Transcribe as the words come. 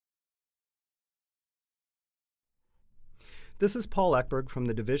This is Paul Eckberg from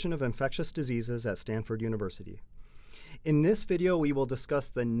the Division of Infectious Diseases at Stanford University. In this video, we will discuss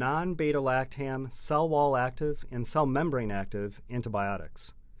the non-beta-lactam, cell wall active, and cell membrane active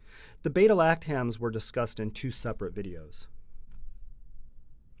antibiotics. The beta-lactams were discussed in two separate videos.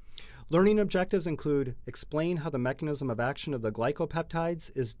 Learning objectives include explain how the mechanism of action of the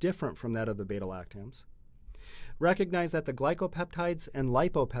glycopeptides is different from that of the beta-lactams. Recognize that the glycopeptides and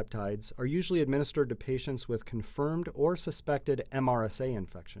lipopeptides are usually administered to patients with confirmed or suspected MRSA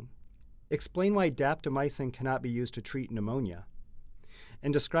infection. Explain why daptomycin cannot be used to treat pneumonia.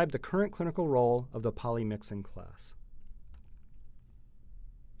 And describe the current clinical role of the polymyxin class.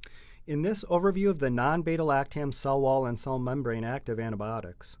 In this overview of the non-beta-lactam cell wall and cell membrane active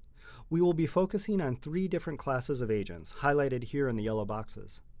antibiotics, we will be focusing on three different classes of agents, highlighted here in the yellow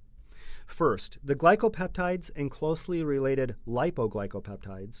boxes. First, the glycopeptides and closely related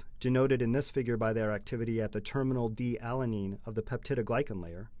lipoglycopeptides, denoted in this figure by their activity at the terminal D-alanine of the peptidoglycan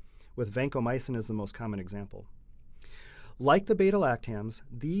layer, with vancomycin as the most common example. Like the beta-lactams,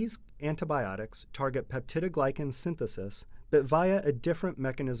 these antibiotics target peptidoglycan synthesis, but via a different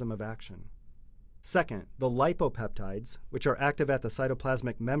mechanism of action. Second, the lipopeptides, which are active at the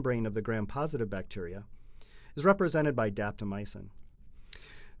cytoplasmic membrane of the gram-positive bacteria, is represented by daptomycin.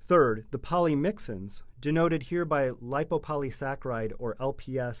 Third, the polymyxins, denoted here by lipopolysaccharide or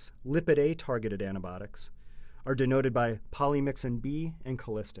LPS lipid A-targeted antibiotics, are denoted by Polymyxin B and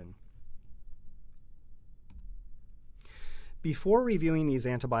Colistin. Before reviewing these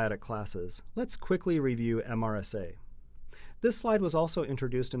antibiotic classes, let's quickly review MRSA. This slide was also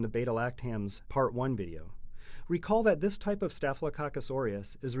introduced in the beta-lactams Part 1 video. Recall that this type of Staphylococcus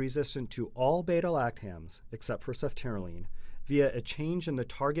aureus is resistant to all beta-lactams, except for ceftaroline, via a change in the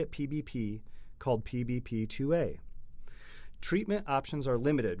target PBP called PBP2A. Treatment options are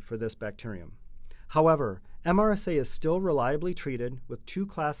limited for this bacterium. However, MRSA is still reliably treated with two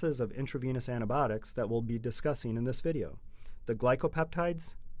classes of intravenous antibiotics that we'll be discussing in this video, the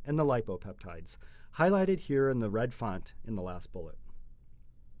glycopeptides and the lipopeptides, highlighted here in the red font in the last bullet.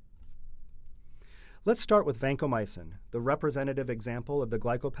 Let's start with vancomycin, the representative example of the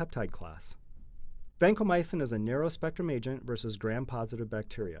glycopeptide class. Vancomycin is a narrow-spectrum agent versus gram-positive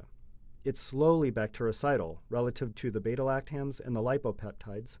bacteria. It's slowly bactericidal relative to the beta-lactams and the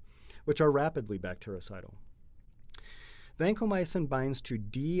lipopeptides, which are rapidly bactericidal. Vancomycin binds to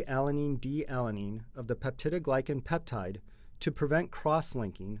D-alanine of the peptidoglycan peptide to prevent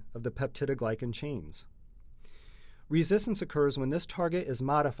cross-linking of the peptidoglycan chains. Resistance occurs when this target is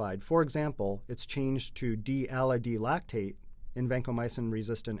modified. For example, it's changed to D-ala-D-lactate in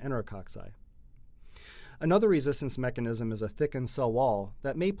vancomycin-resistant enterococci. Another resistance mechanism is a thickened cell wall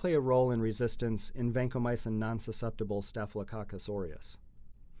that may play a role in resistance in vancomycin non-susceptible Staphylococcus aureus.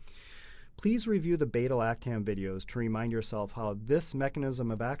 Please review the beta-lactam videos to remind yourself how this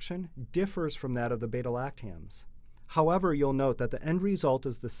mechanism of action differs from that of the beta-lactams. However, you'll note that the end result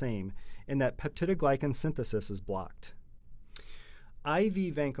is the same in that peptidoglycan synthesis is blocked.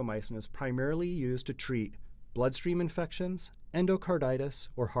 IV vancomycin is primarily used to treat bloodstream infections, endocarditis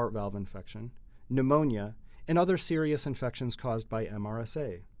or heart valve infection, pneumonia, and other serious infections caused by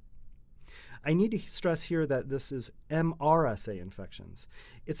MRSA. I need to stress here that this is MRSA infections.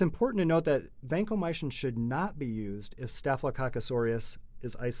 It's important to note that vancomycin should not be used if Staphylococcus aureus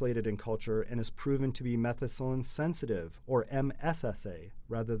is isolated in culture and is proven to be methicillin sensitive, or MSSA,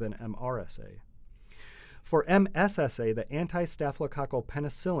 rather than MRSA. For MSSA, the anti-staphylococcal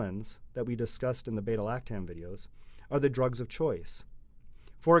penicillins that we discussed in the beta-lactam videos are the drugs of choice.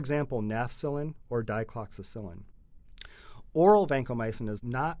 For example, nafcillin or dicloxacillin. Oral vancomycin is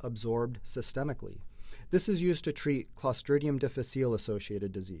not absorbed systemically. This is used to treat Clostridium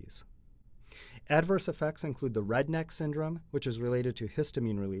difficile-associated disease. Adverse effects include the red neck syndrome, which is related to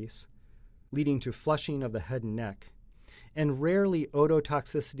histamine release, leading to flushing of the head and neck, and rarely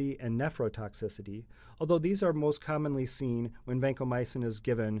ototoxicity and nephrotoxicity, although these are most commonly seen when vancomycin is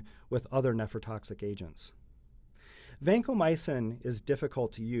given with other nephrotoxic agents. Vancomycin is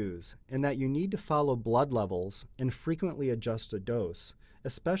difficult to use in that you need to follow blood levels and frequently adjust a dose,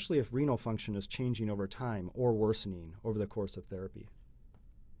 especially if renal function is changing over time or worsening over the course of therapy.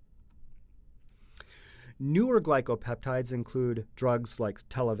 Newer glycopeptides include drugs like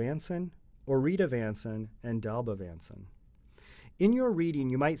Telavancin, Oritavancin, and Dalbavancin. In your reading,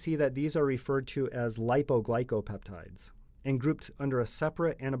 you might see that these are referred to as lipoglycopeptides and grouped under a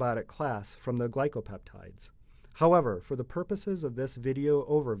separate antibiotic class from the glycopeptides. However, for the purposes of this video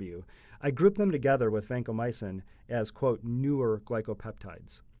overview, I group them together with vancomycin as, quote, newer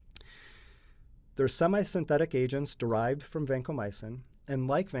glycopeptides. They're semi-synthetic agents derived from vancomycin, and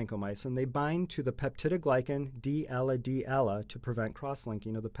like vancomycin, they bind to the peptidoglycan D-ala-D-ala to prevent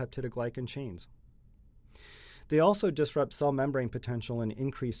cross-linking of the peptidoglycan chains. They also disrupt cell membrane potential and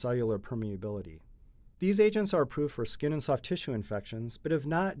increase cellular permeability. These agents are approved for skin and soft tissue infections, but have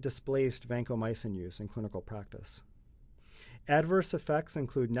not displaced vancomycin use in clinical practice. Adverse effects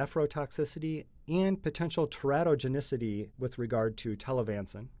include nephrotoxicity and potential teratogenicity with regard to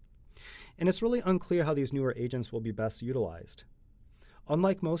Telavancin, and it's really unclear how these newer agents will be best utilized.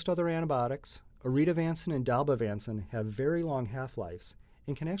 Unlike most other antibiotics, Oritavancin and Dalbavancin have very long half-lives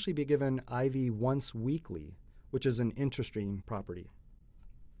and can actually be given IV once weekly, which is an interesting property.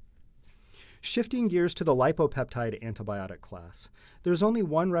 Shifting gears to the lipopeptide antibiotic class, there's only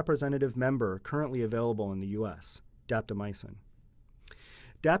one representative member currently available in the U.S., Daptomycin.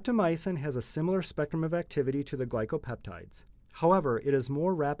 Daptomycin has a similar spectrum of activity to the glycopeptides. However, it is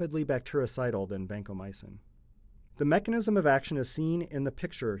more rapidly bactericidal than vancomycin. The mechanism of action is seen in the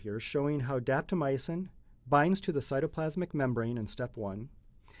picture here, showing how daptomycin binds to the cytoplasmic membrane in step 1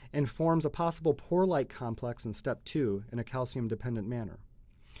 and forms a possible pore-like complex in step 2 in a calcium-dependent manner.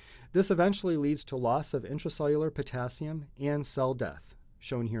 This eventually leads to loss of intracellular potassium and cell death,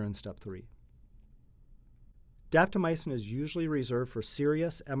 shown here in step 3. Daptomycin is usually reserved for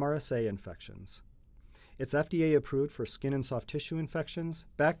serious MRSA infections. It's FDA approved for skin and soft tissue infections,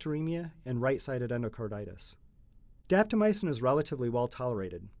 bacteremia, and right-sided endocarditis. Daptomycin is relatively well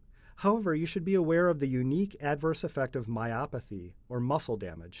tolerated. However, you should be aware of the unique adverse effect of myopathy, or muscle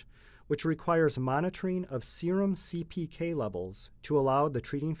damage, which requires monitoring of serum CPK levels to allow the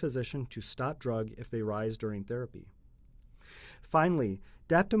treating physician to stop drug if they rise during therapy. Finally,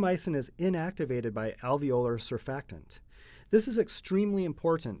 daptomycin is inactivated by alveolar surfactant. This is extremely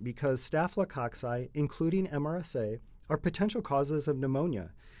important because staphylococci, including MRSA, are potential causes of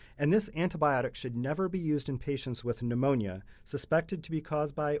pneumonia, and this antibiotic should never be used in patients with pneumonia suspected to be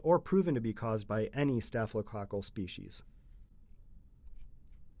caused by or proven to be caused by any staphylococcal species.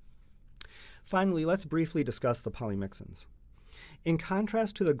 Finally, let's briefly discuss the polymyxins. In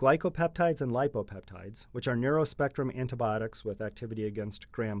contrast to the glycopeptides and lipopeptides, which are narrow-spectrum antibiotics with activity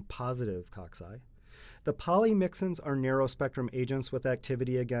against gram-positive cocci, the polymyxins are narrow-spectrum agents with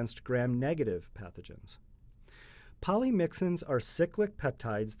activity against gram-negative pathogens. Polymyxins are cyclic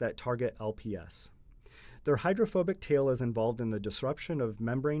peptides that target LPS. Their hydrophobic tail is involved in the disruption of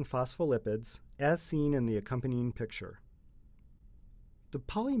membrane phospholipids, as seen in the accompanying picture. The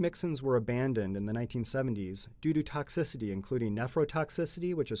polymyxins were abandoned in the 1970s due to toxicity, including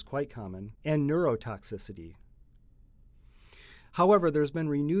nephrotoxicity, which is quite common, and neurotoxicity. However, there's been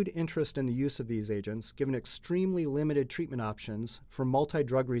renewed interest in the use of these agents, given extremely limited treatment options for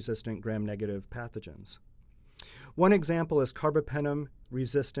multi-drug-resistant gram-negative pathogens. One example is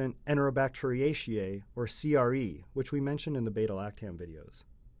carbapenem-resistant Enterobacteriaceae, or CRE, which we mentioned in the beta-lactam videos.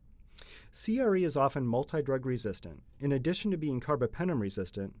 CRE is often multi-drug resistant, in addition to being carbapenem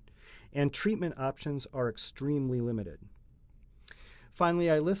resistant, and treatment options are extremely limited. Finally,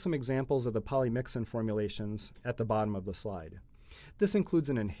 I list some examples of the polymyxin formulations at the bottom of the slide. This includes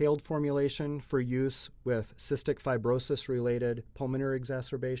an inhaled formulation for use with cystic fibrosis-related pulmonary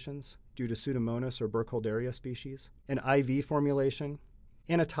exacerbations due to Pseudomonas or Burkholderia species, an IV formulation,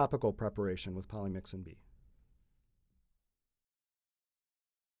 and a topical preparation with polymyxin B.